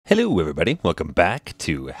Hello everybody, welcome back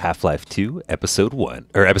to Half-Life 2 Episode 1,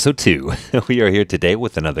 or Episode 2. We are here today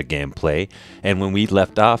with another gameplay, and when we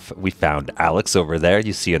left off, we found Alex over there,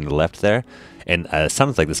 you see on the left there, and it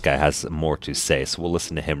sounds like this guy has more to say, so we'll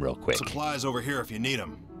listen to him real quick. Supplies over here if you need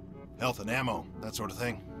them. Health and ammo, that sort of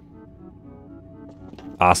thing.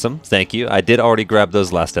 Awesome, thank you. I did already grab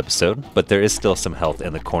those last episode, but there is still some health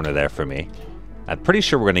in the corner there for me. I'm pretty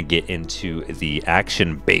sure we're going to get into the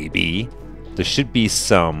action, baby. There should be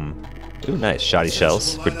some, ooh, nice, shoddy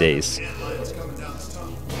shells for days.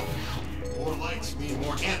 More lights mean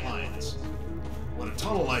more antlions. When a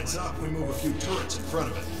tunnel lights up, we move a few turrets in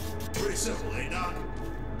front of it. Pretty simple, eh, Doc?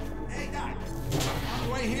 Hey, Doc. On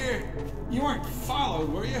the way here, you weren't followed,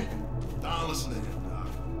 were you? Don, listen to him, Doc.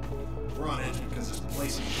 We're on edge because this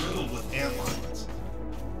place is riddled with antlions.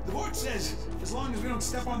 The board says as long as we don't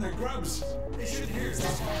step on their grubs, they shouldn't hear us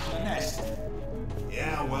from the nest.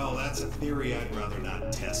 Yeah, well, that's a theory I'd rather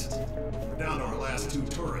not test. We're down to our last two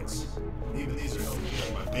turrets. And even these are held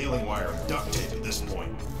together by baling wire and duct tape at this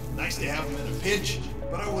point. Nice to have them in a pinch,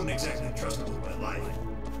 but I wouldn't exactly trust them with my life.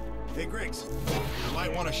 Hey, Griggs, you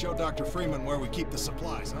might want to show Dr. Freeman where we keep the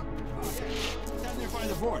supplies, huh? Okay. Down there by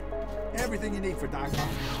the board. Everything you need for Doc.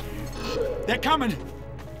 They're coming.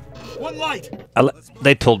 One light.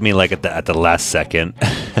 They told me like at the last second.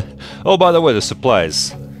 Oh, by the way, the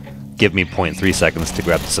supplies. Give me 0.3 seconds to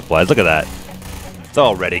grab the supplies. Look at that. It's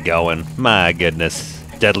already going. My goodness.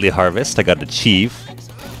 Deadly harvest. I got achieve.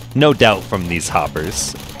 No doubt from these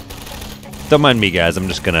hoppers. Don't mind me, guys. I'm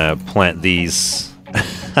just gonna plant these.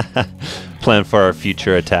 Plan for our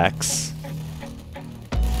future attacks.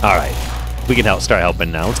 Alright. We can start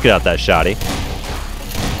helping now. Let's get out that shoddy.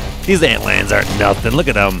 These antlions aren't nothing. Look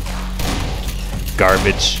at them.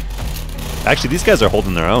 Garbage. Actually, these guys are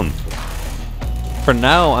holding their own. For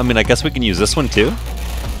now, I mean, I guess we can use this one too.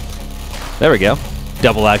 There we go.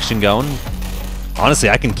 Double action going. Honestly,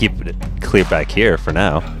 I can keep it clear back here for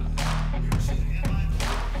now.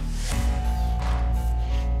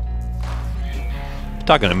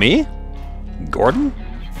 Talking to me? Gordon?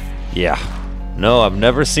 Yeah. No, I've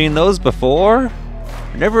never seen those before.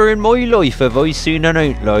 Never in my life have I seen an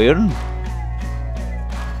antlion.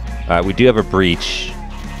 Alright, we do have a breach.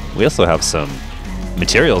 We also have some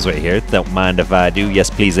materials right here. Don't mind if I do. Yes,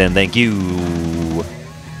 please, and thank you.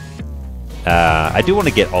 I do want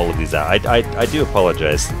to get all of these out. I do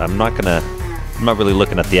apologize. I'm not really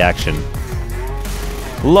looking at the action.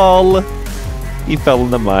 LOL. He fell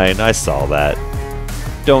in the mine. I saw that.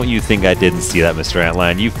 Don't you think I didn't see that, Mr.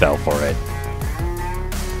 Antlion? You fell for it.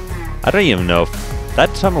 I don't even know if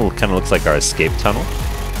that tunnel kind of looks like our escape tunnel.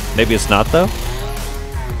 Maybe it's not, though.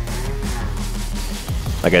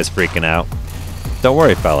 That guy's freaking out. Don't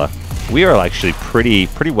worry, fella. We are actually pretty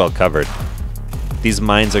well covered. These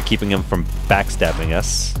mines are keeping him from backstabbing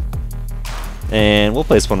us. And we'll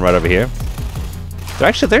place one right over here.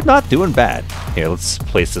 They're not doing bad. Here, let's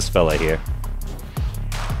place this fella here.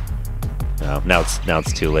 No, now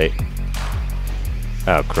it's too late.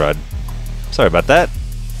 Oh, crud. Sorry about that.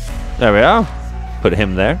 There we are. Put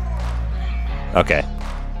him there. Okay.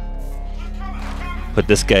 Put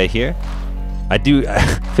this guy here. I do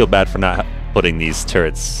feel bad for not putting these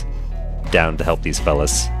turrets down to help these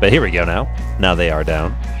fellas. But here we go now. Now they are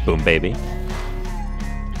down. Boom, baby.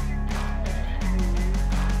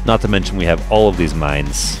 Not to mention we have all of these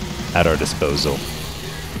mines at our disposal.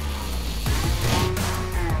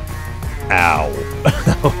 Ow.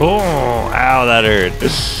 Oh, ow, that hurt.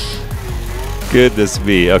 Goodness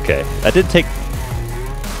me. Okay. I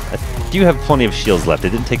do have plenty of shields left. It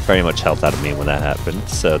didn't take very much health out of me when that happened.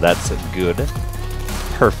 So that's a good.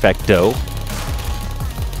 Perfecto.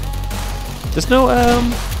 There's no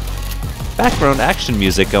background action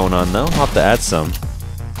music going on though. I'll have to add some.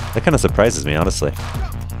 That kind of surprises me, honestly.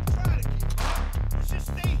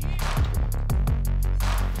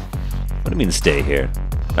 What do you mean stay here?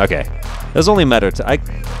 Okay. It was only a matter of I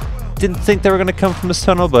didn't think they were going to come from this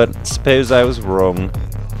tunnel, but suppose I was wrong.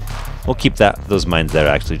 We'll keep those mines there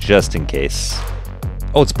actually, just in case.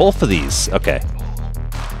 Oh, it's both of these. Okay.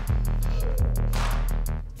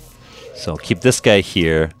 So I'll keep this guy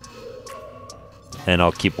here. And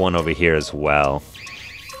I'll keep one over here as well.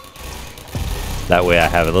 That way I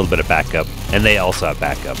have a little bit of backup. And they also have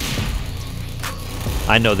backup.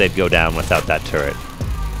 I know they'd go down without that turret.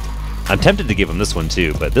 I'm tempted to give them this one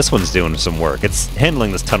too, but this one's doing some work. It's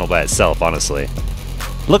handling this tunnel by itself, honestly.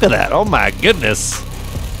 Look at that. Oh my goodness.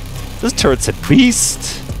 This turret's a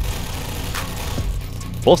beast.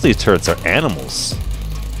 Both these turrets are animals.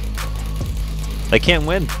 They can't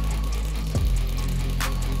win.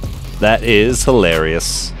 That is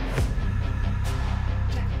hilarious.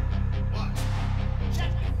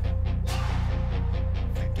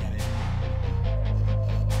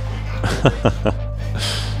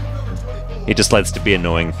 He just likes to be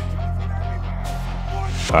annoying.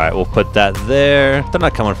 Alright, we'll put that there. They're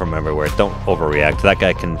not coming from everywhere. Don't overreact. That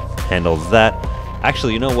guy can handle that.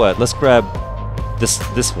 Actually, you know what? Let's grab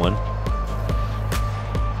this one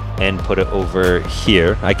and put it over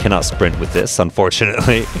here. I cannot sprint with this,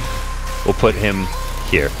 unfortunately. We'll put him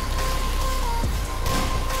here.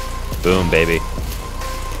 Boom, baby.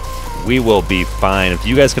 We will be fine. If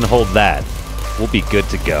you guys can hold that, we'll be good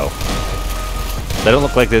to go. They don't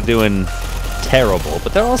look like they're doing terrible,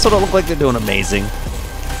 but they also don't look like they're doing amazing.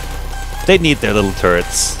 They need their little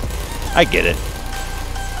turrets. I get it.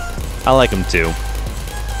 I like them too.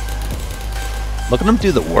 Look at them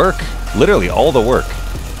do the work. Literally all the work.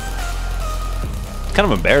 It's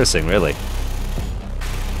kind of embarrassing, really.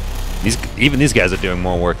 Even these guys are doing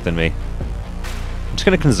more work than me. I'm just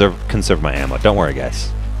gonna conserve my ammo. Don't worry,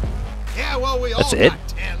 guys. Yeah, well, we That's all it? got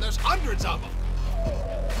 10. There's hundreds of them.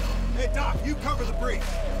 Hey, Doc, you cover the breach.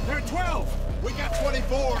 There are 12. We got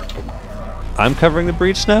 24. I'm covering the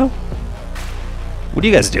breach now? What are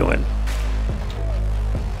you guys doing?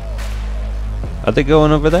 Are they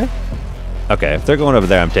going over there? Okay, if they're going over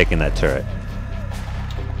there, I'm taking that turret.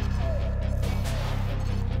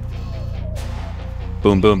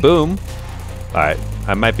 Boom, boom, boom. Alright,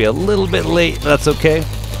 I might be a little bit late, but that's okay.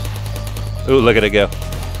 Ooh, look at it go.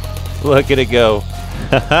 Look at it go.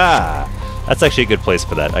 Haha! That's actually a good place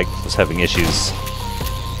for that. I was having issues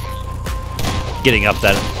getting up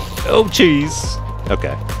that... Oh, jeez!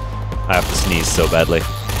 Okay. I have to sneeze so badly.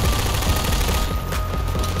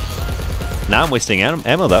 Now I'm wasting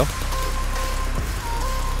ammo, though.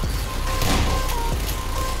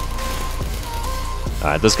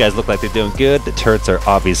 Alright, those guys look like they're doing good. The turrets are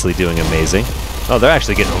obviously doing amazing. Oh, they're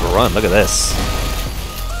actually getting overrun. Look at this.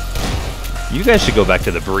 You guys should go back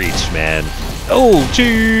to the breach, man. Oh,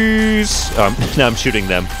 jeez! Oh, now I'm shooting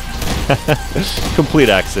them. Complete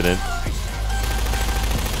accident.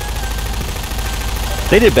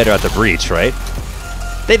 They did better at the breach, right?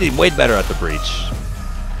 They did way better at the breach.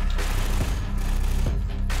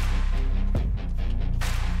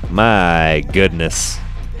 My goodness.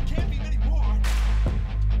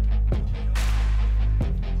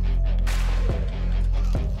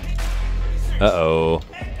 Uh-oh.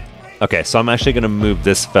 Okay, so I'm actually going to move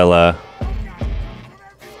this fella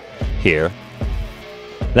here.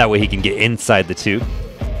 That way he can get inside the tube.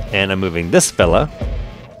 And I'm moving this fella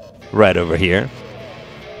right over here.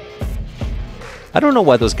 I don't know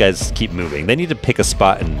why those guys keep moving. They need to pick a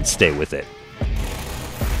spot and stay with it.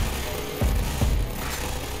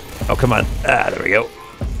 Oh, come on. Ah, there we go.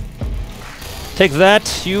 Take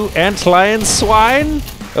that, you antlion swine.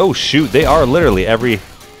 Oh, shoot. They are literally every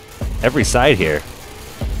side here.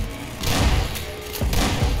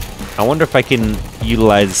 I wonder if I can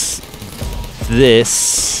utilize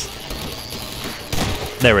this.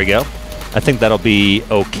 There we go. I think that'll be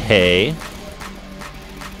okay.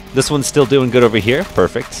 This one's still doing good over here.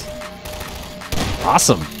 Perfect.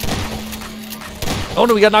 Awesome. Oh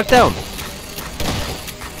no, we got knocked down.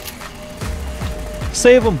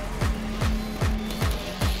 Save him.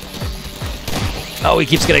 Oh, he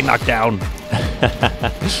keeps getting knocked down.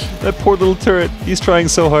 That poor little turret. He's trying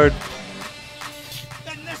so hard.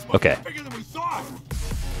 Okay.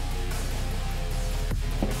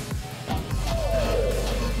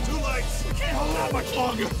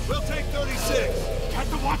 We'll take 36.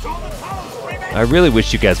 I really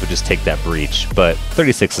wish you guys would just take that breach, but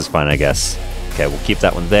 36 is fine, I guess. Okay, we'll keep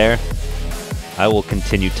that one there. I will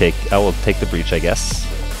I will take the breach, I guess.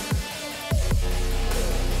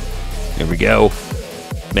 Here we go.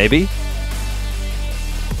 Maybe?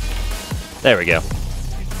 There we go.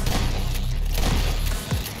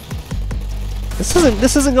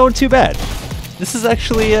 This isn't going too bad. This is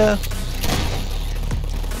actually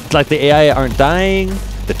like the AI aren't dying.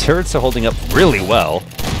 The turrets are holding up really well.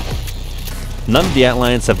 None of the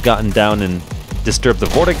Antlions have gotten down and disturbed the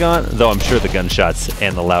Vortigaunt, though I'm sure the gunshots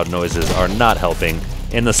and the loud noises are not helping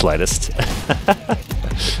in the slightest.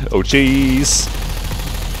 Oh, jeez.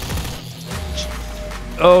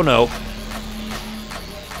 Oh, no.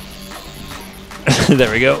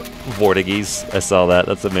 There we go. Vortiges. I saw that.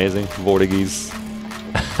 That's amazing. Vortiges.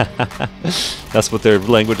 That's what their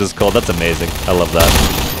language is called. That's amazing. I love that.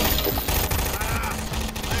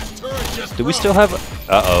 Do we still have...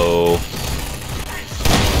 Uh-oh.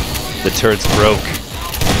 The turret's broke.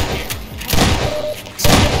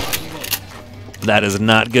 That is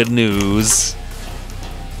not good news.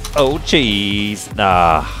 Oh, jeez.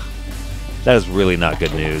 Ah. That is really not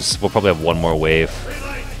good news. We'll probably have one more wave. We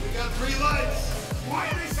got 3 lights. Why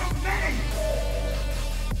are they so many?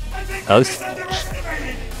 At least...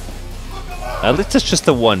 At least it's just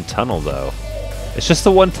the one tunnel, though. It's just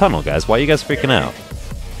the one tunnel, guys. Why are you guys freaking out?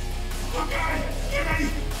 Okay, get ready.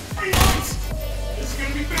 3 lights. This is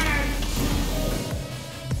gonna be bad.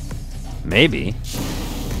 Maybe.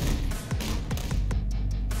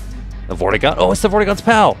 The Vortigaunt? Oh, it's the Vortigaunt's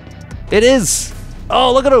pal! It is!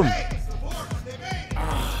 Oh, look at him! Hey, it's the board. They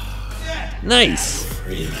made. Nice! I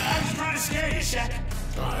was trying to scare you, Shaq.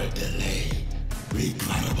 Our delay,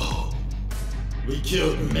 regrettable. We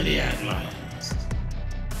killed many antlions,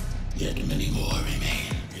 yet many more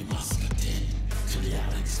remain. We must attend to the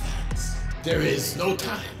Alex facts. There is no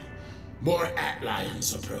time. More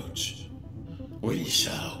antlions approach. We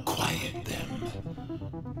shall quiet them.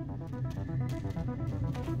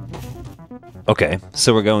 Okay,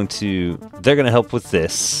 so we're going to... They're going to help with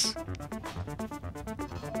this.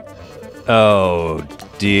 Oh,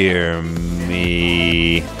 dear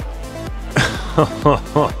me.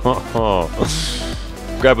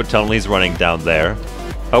 Grab a tunnel, he's running down there.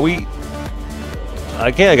 Are we...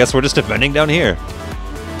 Okay, I guess we're just defending down here.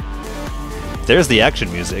 There's the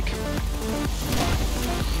action music.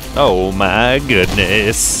 Oh my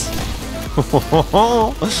goodness.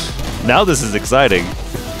 Now this is exciting.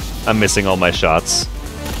 I'm missing all my shots.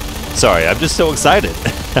 Sorry, I'm just so excited.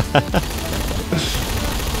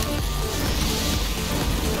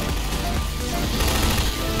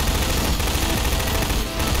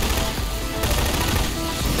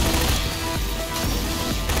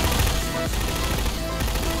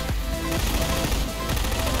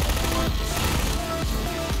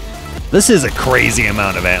 This is a crazy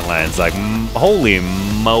amount of antlions, like, holy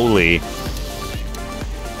moly.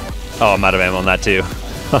 Oh, I'm out of ammo on that too.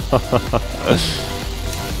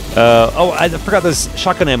 Oh, I forgot there's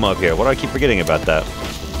shotgun ammo up here. Why do I keep forgetting about that?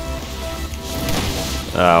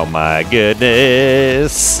 Oh my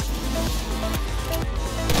goodness.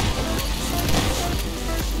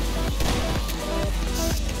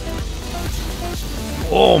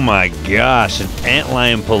 Oh my gosh, an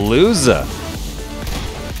antlion palooza.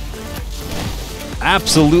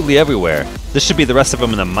 Absolutely everywhere. This should be the rest of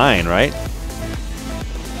them in the mine, right?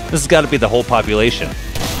 This has got to be the whole population.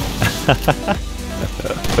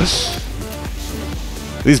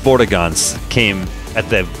 These Vortigaunts came at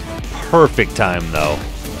the perfect time, though.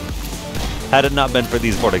 Had it not been for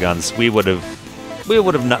these Vortigaunts, we would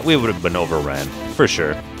have been overran for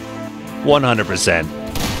sure, 100%.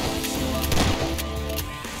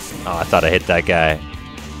 Oh, I thought I hit that guy.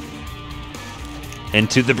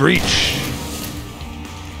 Into the breach.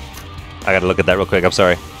 I gotta look at that real quick, I'm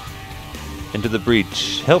sorry. Into the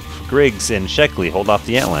breach. Help Griggs and Sheckley hold off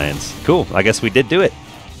the antlions. Cool, I guess we did do it.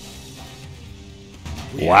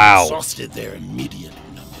 We Wow. exhausted their immediate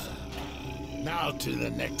number. Now to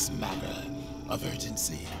the next matter of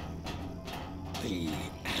urgency. The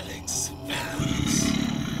Alex Vans.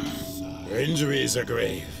 Their injuries are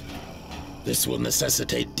grave. This will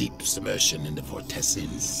necessitate deep submersion in the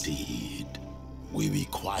vortices. Indeed. We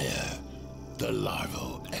require the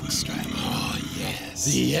larval extract. Oh, yes.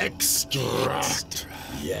 The extract.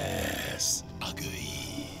 Yes.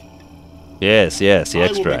 Agreed. Yes, the I will make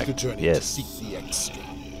extract. the journey to Yes. seek the extract,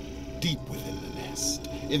 deep within the nest,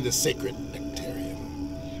 in the sacred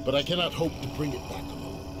nectarium. But I cannot hope to bring it back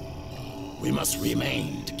alone. We must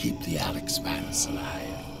remain to keep the Alex Vance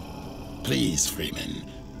alive. Please, Freeman,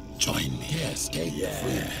 join me. Yes, take the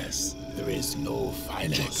Freeman. There is no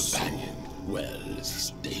finer companion. Well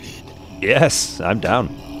stated. Yes, I'm down.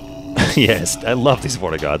 Yes, I love these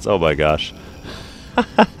Vortigaunts. Oh my gosh.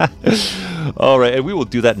 Alright, and we will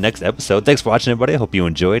do that next episode. Thanks for watching, everybody. I hope you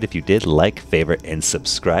enjoyed. If you did, like, favorite, and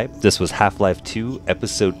subscribe. This was Half-Life 2,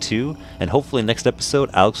 Episode 2, and hopefully next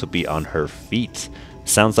episode, Alex will be on her feet.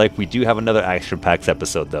 Sounds like we do have another Action Packs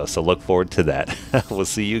episode, though, so look forward to that. We'll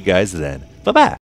see you guys then. Bye-bye.